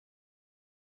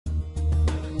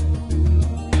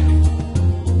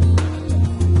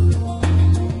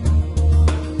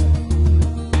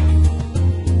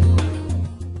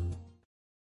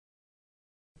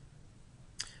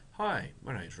Hi,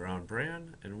 my name is Rohan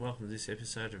Brown and welcome to this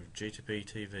episode of GTP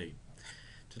TV.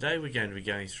 Today we're going to be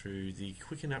going through the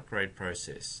Quicken Upgrade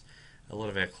process. A lot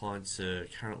of our clients are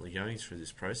currently going through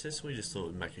this process. We just thought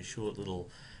we'd make a short little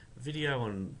video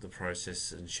on the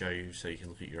process and show you so you can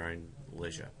look at your own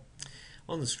leisure.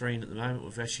 On the screen at the moment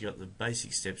we've actually got the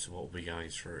basic steps of what we'll be going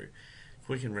through.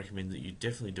 Quicken recommend that you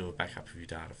definitely do a backup of your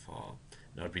data file.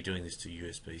 And I'd be doing this to a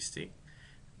USB stick.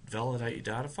 Validate your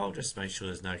data file, just to make sure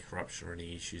there's no corruption or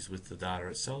any issues with the data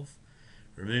itself.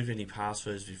 Remove any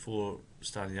passwords before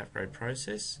starting the upgrade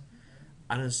process.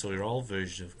 Uninstall your old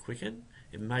version of Quicken.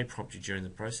 It may prompt you during the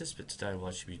process, but today we'll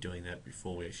actually be doing that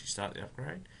before we actually start the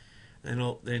upgrade.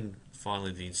 And then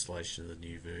finally the installation of the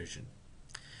new version.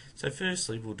 So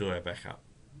firstly we'll do our backup.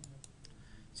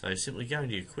 So simply go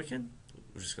into your Quicken.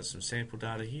 We've just got some sample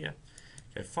data here.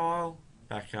 Go File,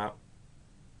 Backup.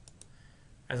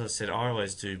 As I said, I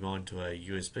always do mine to a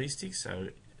USB stick, so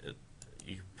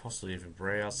you can possibly even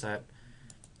browse that.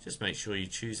 Just make sure you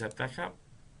choose that backup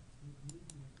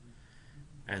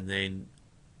and then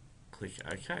click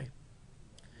OK.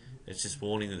 It's just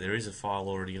warning that there is a file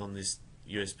already on this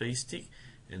USB stick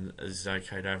and it's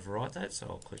OK to overwrite that, so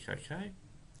I'll click OK.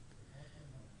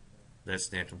 That's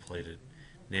now completed.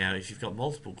 Now if you've got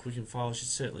multiple Quicken files, you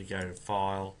certainly go to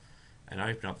File and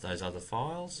open up those other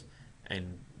files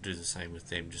and do the same with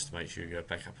them, just to make sure you go a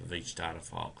backup of each data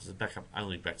file, because the backup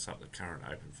only backs up the current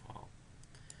open file.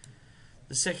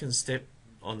 The second step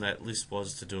on that list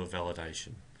was to do a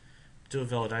validation. To do a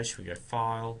validation we go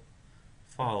File,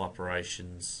 File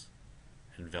Operations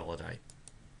and Validate.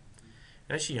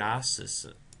 It actually asks us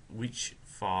which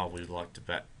file we'd like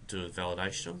to do a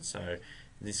validation on, so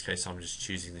in this case I'm just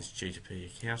choosing this GTP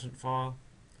accountant file.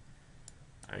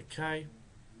 OK.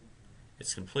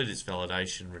 It's completed its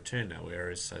validation, returned no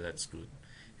errors, so that's good.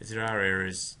 If there are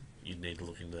errors, you need to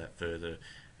look into that further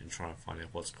and try and find out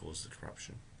what's caused the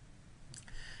corruption.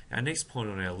 Our next point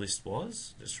on our list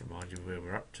was, just to remind you where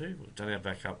we're up to, we've done our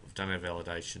backup, we've done our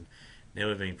validation, now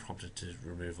we're being prompted to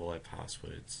remove all our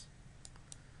passwords.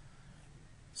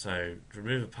 So to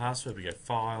remove a password we go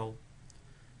File,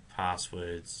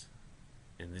 Passwords.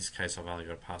 In this case I've only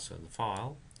got a password in the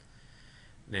file.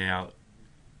 Now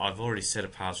I've already set a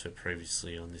password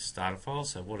previously on this data file,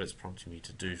 so what it's prompting me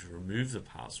to do to remove the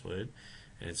password,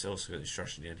 and it's also got the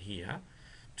instruction down here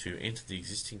to enter the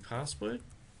existing password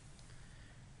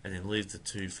and then leave the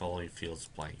two following fields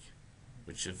blank,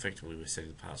 which effectively we're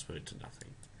setting the password to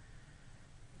nothing.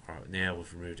 Alright, now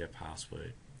we've removed our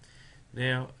password.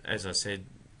 Now, as I said,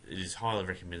 it is highly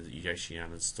recommended that you actually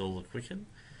uninstall the Quicken,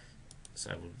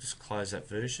 so we'll just close that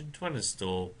version. To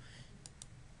uninstall,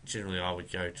 generally I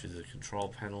would go to the control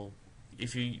panel.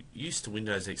 If you're used to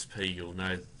Windows XP, you'll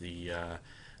know that the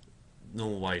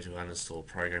normal way to uninstall a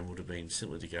program would have been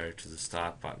simply to go to the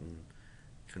Start button,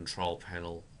 Control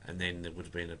Panel, and then there would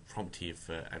have been a prompt here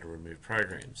for Add or Remove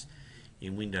Programs.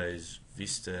 In Windows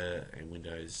Vista and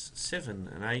Windows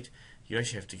 7 and 8, you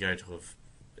actually have to go to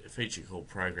a feature called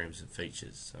Programs and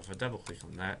Features. So if I double click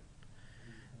on that,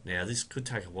 now this could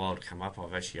take a while to come up.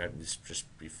 I've actually opened this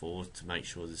just before to make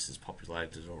sure this is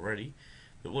populated already.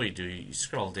 But what you do, you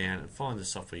scroll down and find the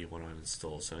software you want to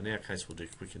uninstall. So in our case we'll do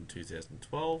Quicken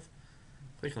 2012.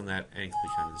 Click on that and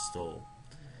click uninstall.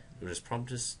 It will just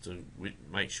prompt us to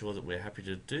make sure that we're happy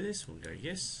to do this. We'll go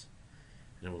yes,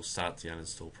 and then we'll start the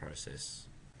uninstall process.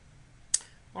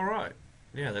 Alright,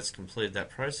 now that's completed that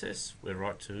process, we're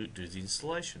right to do the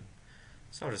installation.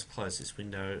 So I'll just close this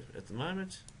window at the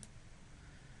moment.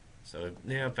 So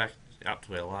now back up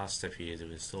to our last step here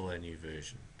to install our new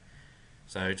version.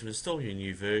 So to install your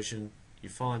new version, you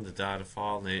find the data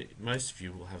file. Now most of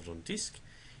you will have it on disk.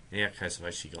 In our case I've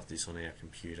actually got this on our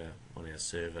computer, on our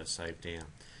server, saved down.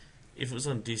 If it was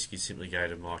on disk, you'd simply go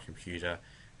to My Computer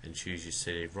and choose your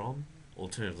CD-ROM.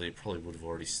 Alternatively, it probably would have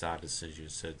already started as soon as you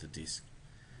insert the disk.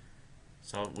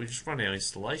 So we just run our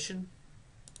installation.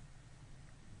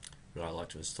 Would I like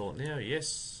to install it now?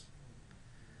 Yes.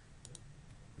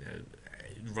 Now,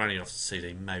 running off the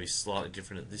CD may be slightly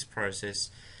different at this process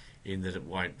in that it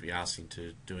won't be asking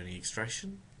to do any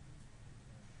extraction.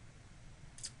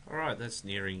 Alright, that's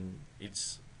nearing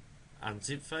its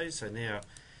unzip phase, so now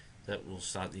that will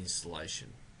start the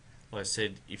installation. Like I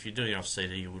said, if you're doing it off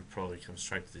CD you would probably come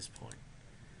straight to this point.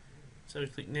 So we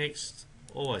click Next,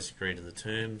 always agree to the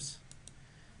terms.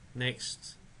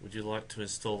 Next, would you like to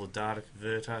install the data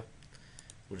converter?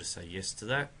 We'll just say yes to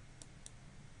that.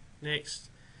 Next,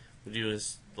 would you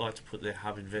like to put the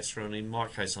hub investor on? In my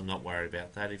case I'm not worried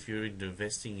about that. If you're into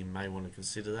investing you may want to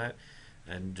consider that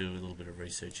and do a little bit of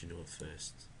research into it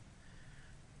first.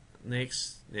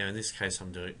 next. Now in this case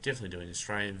I'm definitely doing the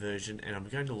Australian version, and I'm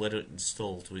going to let it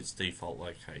install to its default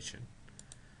location.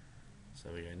 So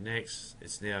we go next.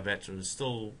 It's now about to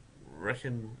install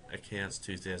Reckon Accounts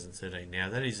 2013. Now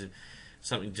that is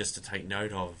something just to take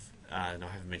note of, and I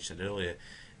haven't mentioned it earlier.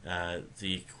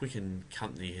 The Quicken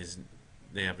company has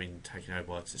now been taken over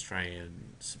by its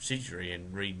Australian subsidiary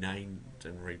and renamed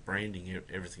and rebranding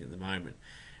everything at the moment,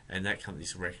 and that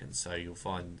company's Reckon. So you'll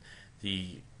find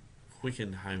the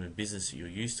Quicken Home and Business that you're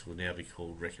used to will now be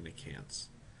called Reckon Accounts.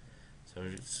 So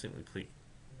simply click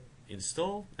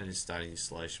install and it's starting the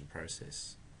installation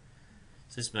process.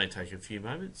 So this may take a few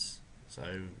moments, so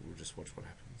we'll just watch what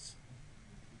happens.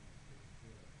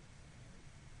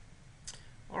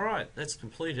 Alright, that's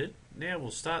completed. Now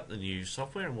we'll start the new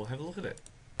software and we'll have a look at it.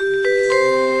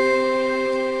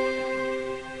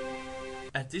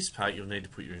 At this part you'll need to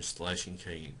put your installation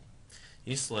key in.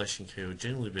 The installation key will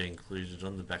generally be included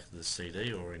on the back of the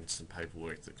CD or in some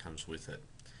paperwork that comes with it.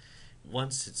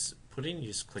 Once it's put in, you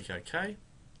just click OK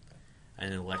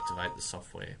and it'll activate the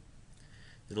software.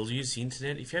 It'll use the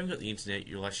internet. If you haven't got the internet,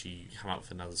 you'll actually come up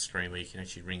with another screen where you can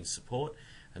actually ring support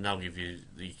and they'll give you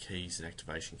the keys and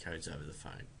activation codes over the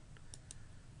phone.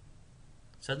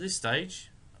 So at this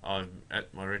stage, I'm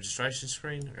at my registration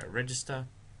screen. I go register.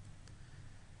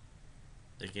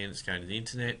 Again, it's going to the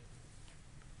internet.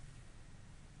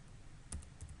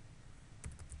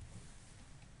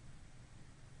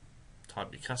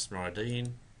 Type your customer ID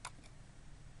in.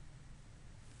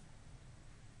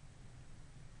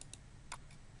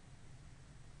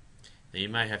 Now you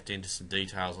may have to enter some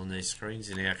details on these screens.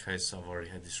 In our case, I've already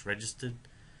had this registered,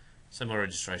 so my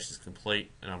registration is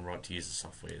complete and I'm right to use the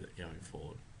software going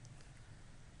forward.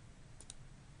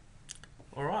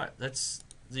 Alright, that's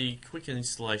the Quicken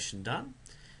installation done.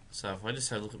 So if I just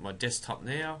have a look at my desktop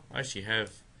now, I actually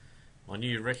have my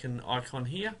new Reckon icon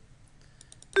here.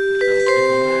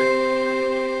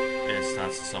 And it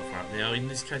starts the software up. Now in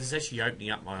this case it's actually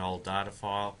opening up my old data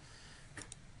file,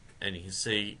 and you can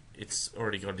see it's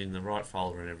already got it in the right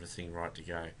folder and everything right to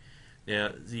go.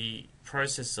 Now the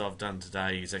process I've done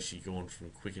today is actually gone from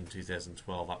Quicken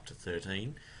 2012 up to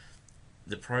 13.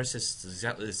 The process is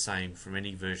exactly the same from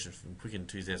any version from Quicken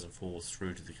 2004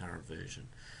 through to the current version.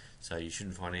 So you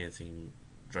shouldn't find anything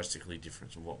drastically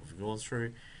different from what we've gone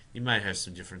through. You may have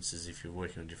some differences if you're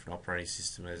working on a different operating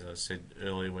system. As I said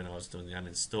earlier when I was doing the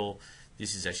uninstall,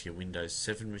 this is actually a Windows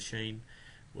 7 machine,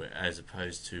 as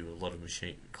opposed to a lot of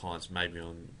machine clients maybe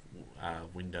on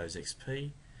Windows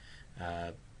XP.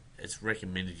 It's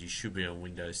recommended you should be on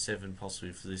Windows 7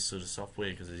 possibly for this sort of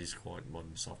software because it is quite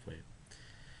modern software.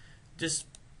 Just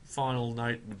final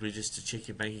note would be just to check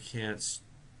your bank accounts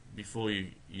before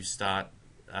you start.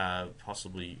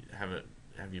 Possibly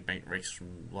have your bank recs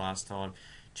from last time.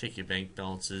 Check your bank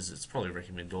balances. It's probably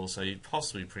recommended also you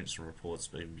possibly print some reports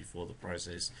even before the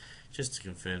process just to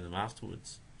confirm them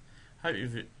afterwards. Hope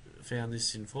you've found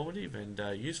this informative and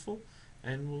useful,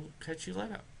 and we'll catch you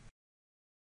later.